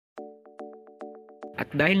At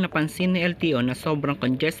dahil napansin ni LTO na sobrang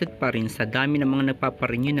congested pa rin sa dami ng mga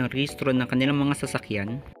nagpaparenew ng rehistro ng kanilang mga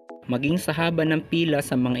sasakyan, maging sa haba ng pila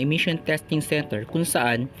sa mga emission testing center kung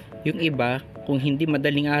saan yung iba kung hindi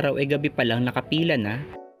madaling araw ay gabi pa lang nakapila na,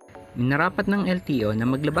 inarapat ng LTO na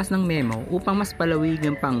maglabas ng memo upang mas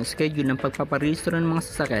palawigan pang schedule ng pagpaparehistro ng mga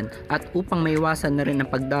sasakyan at upang maiwasan na rin ang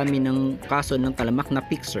pagdami ng kaso ng talamak na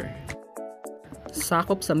picture.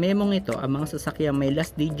 Sakop sa memong ito ang mga sasakyang may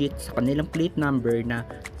last digit sa kanilang plate number na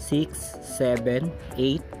 6, 7,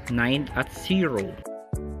 8, 9 at 0.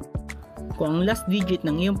 Kung ang last digit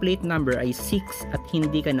ng iyong plate number ay 6 at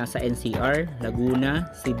hindi ka nasa NCR,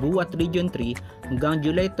 Laguna, Cebu at Region 3 hanggang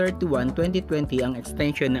July 31, 2020 ang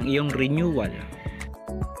extension ng iyong renewal.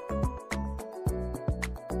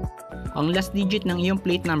 Ang last digit ng iyong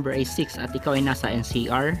plate number ay 6 at ikaw ay nasa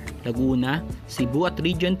NCR, Laguna, Cebu at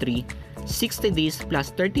Region 3, 60 days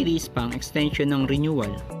plus 30 days pang extension ng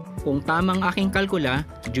renewal. Kung tamang aking kalkula,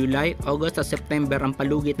 July, August at September ang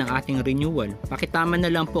palugit ng ating renewal. Pakitama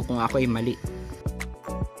na lang po kung ako ay mali.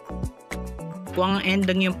 Kung ang end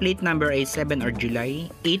ng iyong plate number ay 7 or July,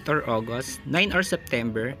 8 or August, 9 or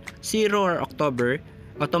September, 0 or October,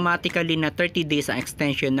 automatically na 30 days ang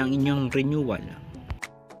extension ng inyong renewal.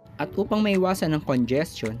 At upang maiwasan ng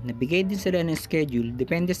congestion, nabigay din sila ng schedule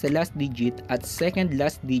depende sa last digit at second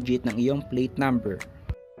last digit ng iyong plate number.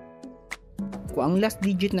 Kung ang last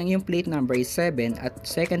digit ng iyong plate number ay 7 at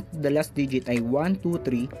second to the last digit ay 1, 2,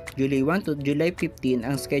 3, July 1 to July 15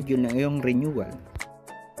 ang schedule ng iyong renewal.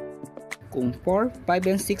 Kung 4,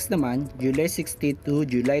 5, and 6 naman, July 16 to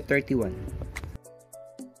July 31.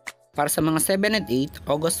 Para sa mga 7 and 8,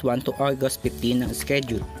 August 1 to August 15 ang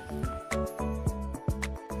schedule.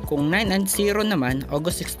 Kung 9 and 0 naman,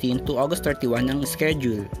 August 16 to August 31 ang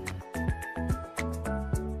schedule.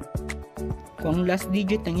 Kung last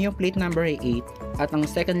digit ng iyong plate number ay 8 at ang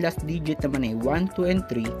second last digit naman ay 1, 2, and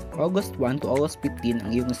 3, August 1 to August 15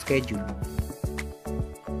 ang iyong schedule.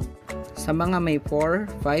 Sa mga may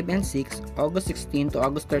 4, 5, and 6, August 16 to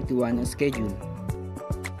August 31 ang schedule.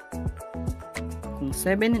 Kung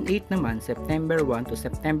 7 and 8 naman, September 1 to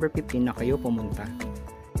September 15 na kayo pumunta.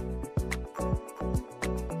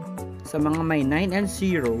 Sa mga may 9 and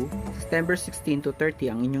 0, September 16 to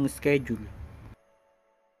 30 ang inyong schedule.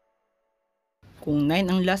 Kung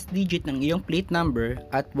 9 ang last digit ng iyong plate number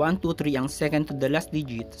at 1, 2, 3 ang second to the last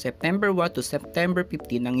digit, September 1 to September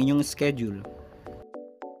 15 ang inyong schedule.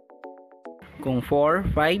 Kung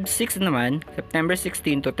 4, 5, 6 naman, September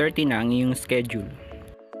 16 to 30 na ang iyong schedule.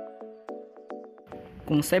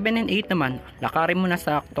 Kung 7 and 8 naman, lakarin mo na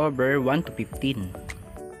sa October 1 to 15.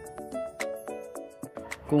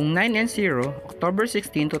 Kung 9 and 0, October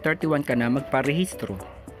 16 to 31 ka na magparehistro.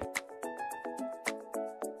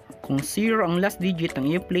 Kung 0 ang last digit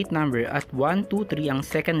ng iyong plate number at 1, 2, 3 ang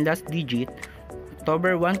second last digit,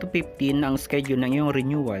 October 1 to 15 na ang schedule ng iyong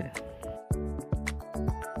renewal.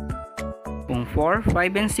 Kung 4,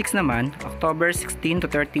 5, and 6 naman, October 16 to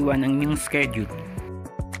 31 ang iyong schedule.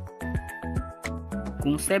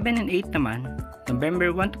 Kung 7 and 8 naman,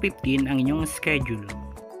 November 1 to 15 ang inyong schedule.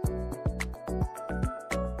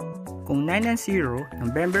 Kung 9 and 0,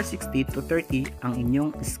 November 16 to 30 ang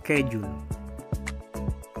inyong schedule.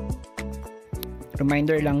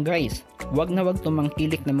 Reminder lang guys, wag na wag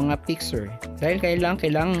tumangkilik ng mga picture dahil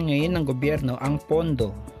kailangan ngayon ng gobyerno ang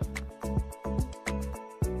pondo.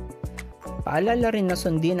 Paalala rin na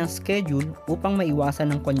sundin ang schedule upang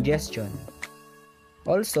maiwasan ng congestion.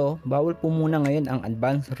 Also, bawal po muna ngayon ang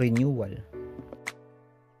advance renewal.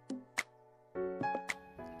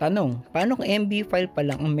 Tanong, paano kung MB file pa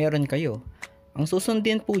lang ang meron kayo? Ang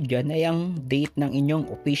susundin po dyan ay ang date ng inyong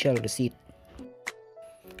official receipt.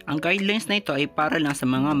 Ang guidelines na ito ay para lang sa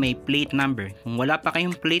mga may plate number. Kung wala pa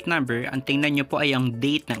kayong plate number, ang tingnan nyo po ay ang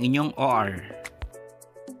date ng inyong OR.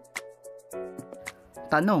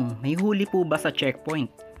 Tanong, may huli po ba sa checkpoint?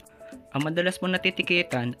 Ang madalas mo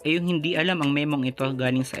natitikitan ay yung hindi alam ang memong ito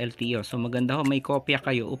galing sa LTO. So maganda ho may kopya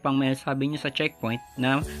kayo upang may sabi nyo sa checkpoint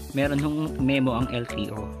na meron hong memo ang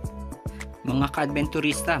LTO. Mga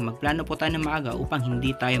ka-adventurista, magplano po tayo ng maaga upang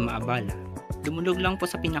hindi tayo maabala. Dumulog lang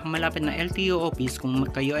po sa pinakamalapit na LTO office kung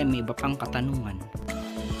kayo ay may iba pang katanungan.